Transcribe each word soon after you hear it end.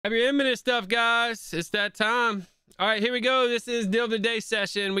Have your imminent stuff, guys. It's that time. All right, here we go. This is DOTD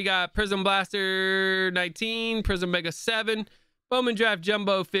Session. We got Prism Blaster 19, Prism Mega 7, Bowman Draft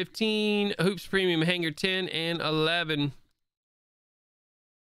Jumbo 15, Hoops Premium Hanger 10, and 11.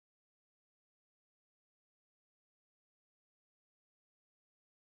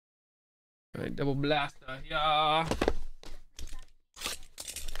 All right, double blaster. Yeah.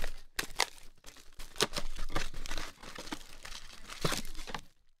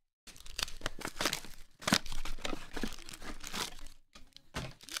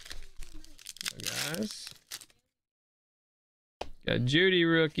 Guys. Got Judy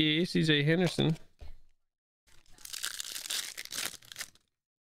rookie, CJ Henderson.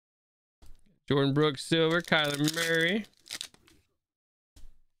 Jordan Brooks silver, Kyler Murray.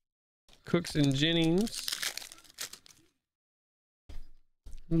 Cooks and Jennings.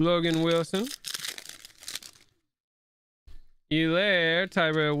 Logan Wilson. Elaire,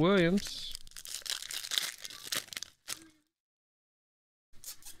 Tyrell Williams.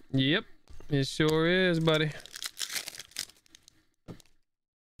 Yep, it sure is, buddy.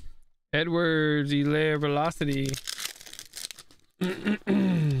 Edwards, Elaire, Velocity.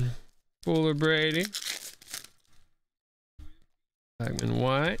 Fuller, Brady. Blackman,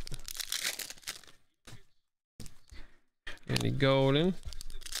 White. Andy Golden.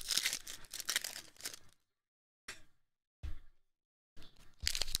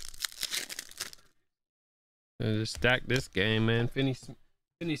 I just stacked this game, man. Finney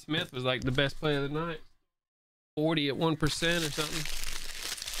Smith was like the best play of the night. 40 at 1% or something.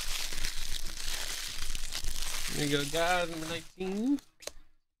 There you go, guys. Number 19.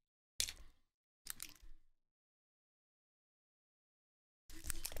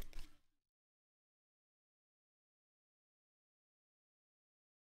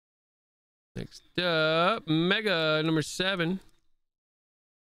 Next up, Mega number 7.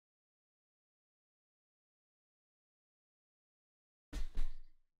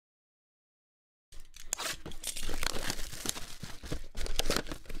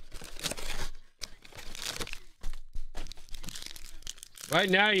 Right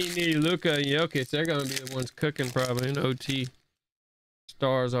now, you need Luka and Jokic. They're going to be the ones cooking probably in OT.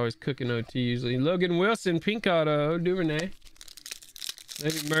 Stars always cooking OT usually. Logan Wilson, pink auto, Duvernay.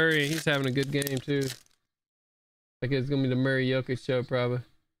 Maybe Murray, he's having a good game too. Like it's going to be the Murray Jokic show probably.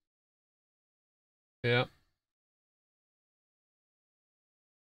 Yeah.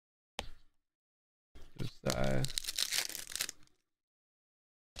 Josiah.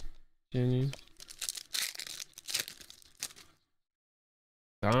 Jenny.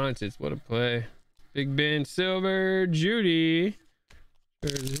 Doncic, what a play. Big Ben silver, Judy.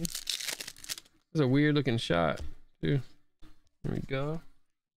 Jersey. This is a weird looking shot, too. Here we go.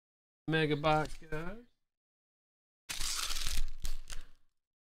 Mega box, guys.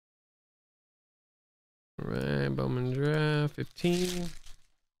 All right, Bowman Draft 15.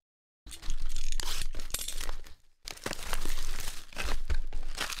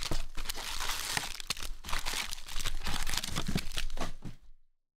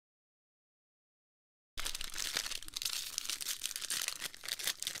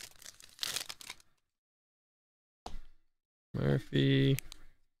 Murphy.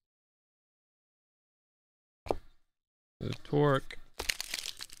 The Torque.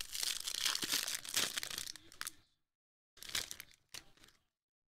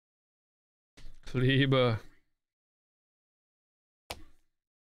 Kleba.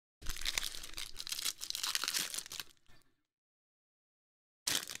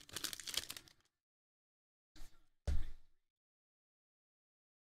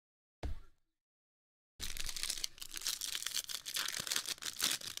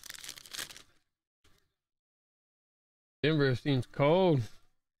 Denver seems cold.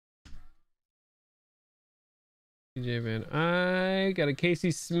 TJ Van I got a Casey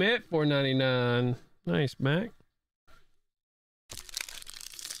Smith $4.99. Nice, Mac.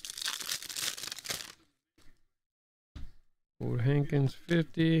 Old Hankins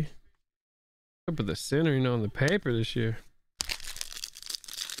 50. Up with the centering on the paper this year.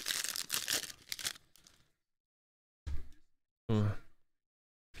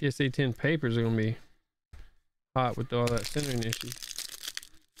 PSA 10 papers are gonna be hot with all that centering issues.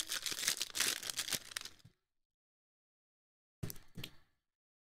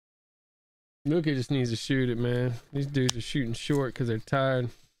 Luka just needs to shoot it, man. These dudes are shooting short because they're tired.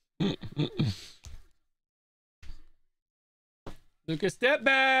 Luka, step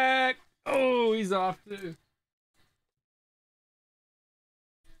back. Oh, he's off too.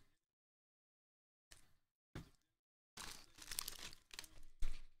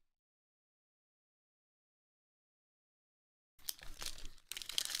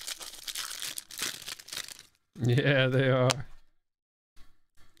 Yeah, they are.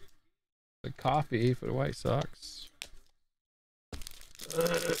 The coffee for the White Sox.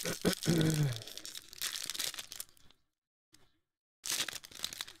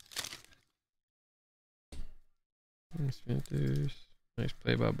 Nice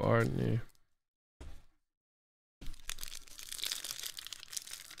play by Barton there.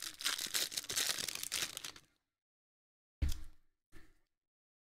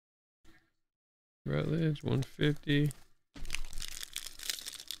 Rutledge 150.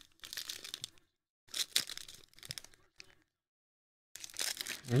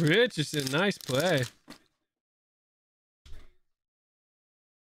 Richardson, nice play.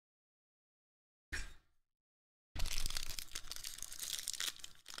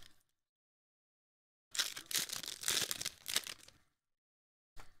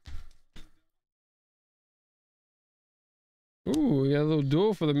 Ooh, we got a little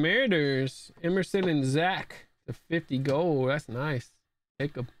duel for the Mariners. Emerson and Zach. The 50 goal. That's nice.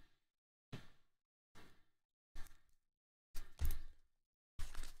 Take them.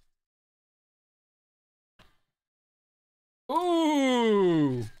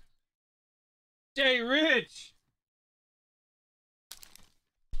 Ooh. Jay Rich.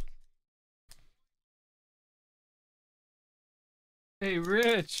 Hey,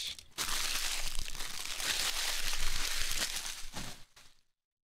 Rich.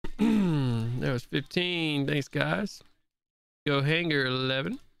 That was 15. Thanks, guys. Go Hanger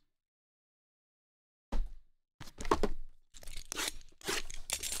 11.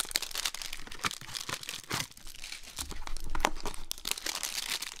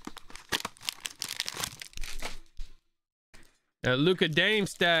 That Luka Dame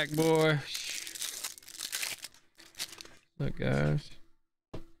stack, boy. Look, guys.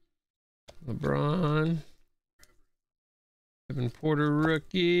 LeBron. Evan Porter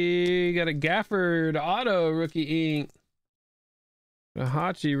rookie. Got a Gafford auto rookie ink. A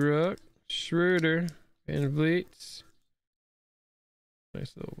Hachi rook. Schroeder. Van Vliet.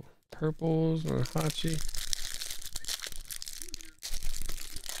 Nice little purples on a Hachi.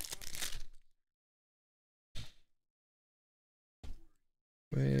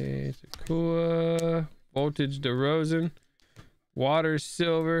 Wait, Takua. Voltage DeRozan. Waters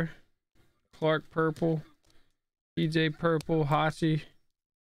silver. Clark purple. PJ purple. Hachi.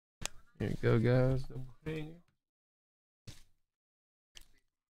 Here you go, guys. Double hanger.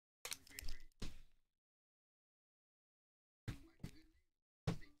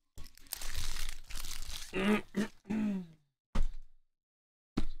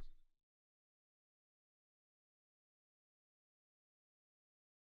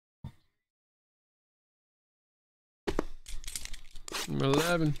 Number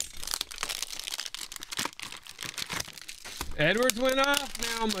 11. Edwards went off.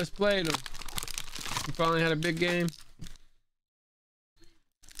 Now almost played him. He finally had a big game.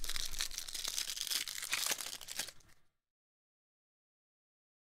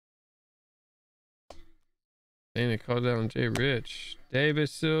 And they called down Jay Rich.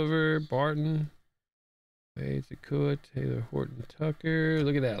 Davis silver. Barton. Wade Takua. Taylor Horton Tucker.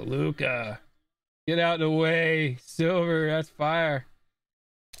 Look at that. Luka. Get out of the way. Silver. That's fire.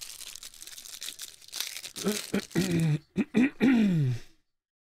 I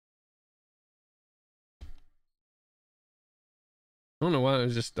don't know why I don't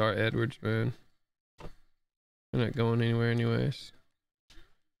just start Edwards, man. They're not going anywhere anyways.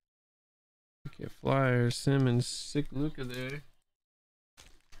 Get Flyers, Simmons, sick Luka there.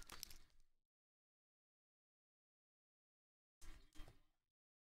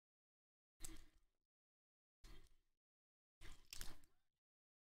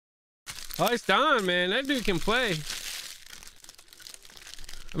 Oh, it's Don, man. That dude can play.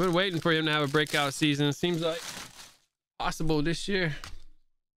 I've been waiting for him to have a breakout season. Seems like possible this year.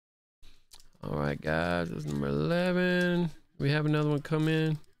 All right, guys. That's number 11. We have another one come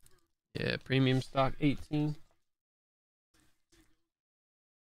in. Yeah, premium stock 18.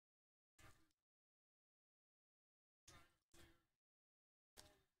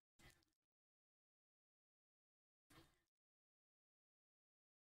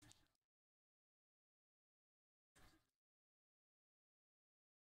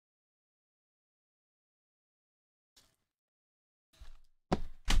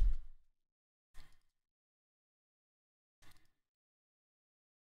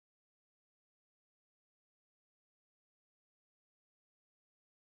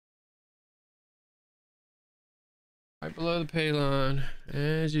 Right below the pay line,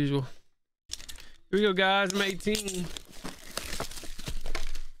 as usual. Here we go, guys. I'm 18.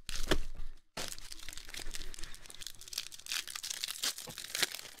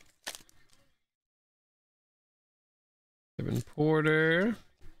 Evan Porter.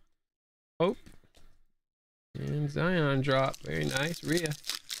 Hope. And Zion drop. Very nice. Rhea.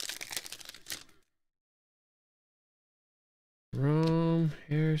 Rome.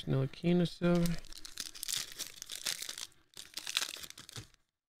 Harris. Nilakina silver.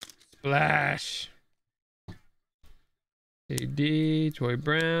 Splash. AD. Troy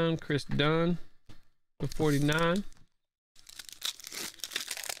Brown. Chris Dunn. For 49.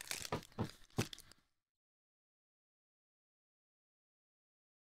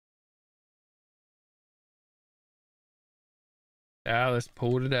 Dallas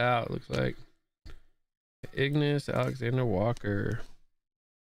pulled it out, looks like. Ignis, Alexander Walker.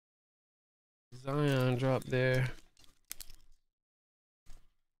 Zion drop there.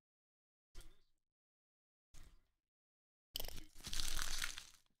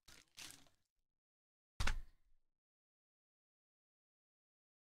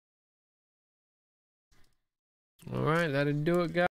 All right, that'll do it, guys.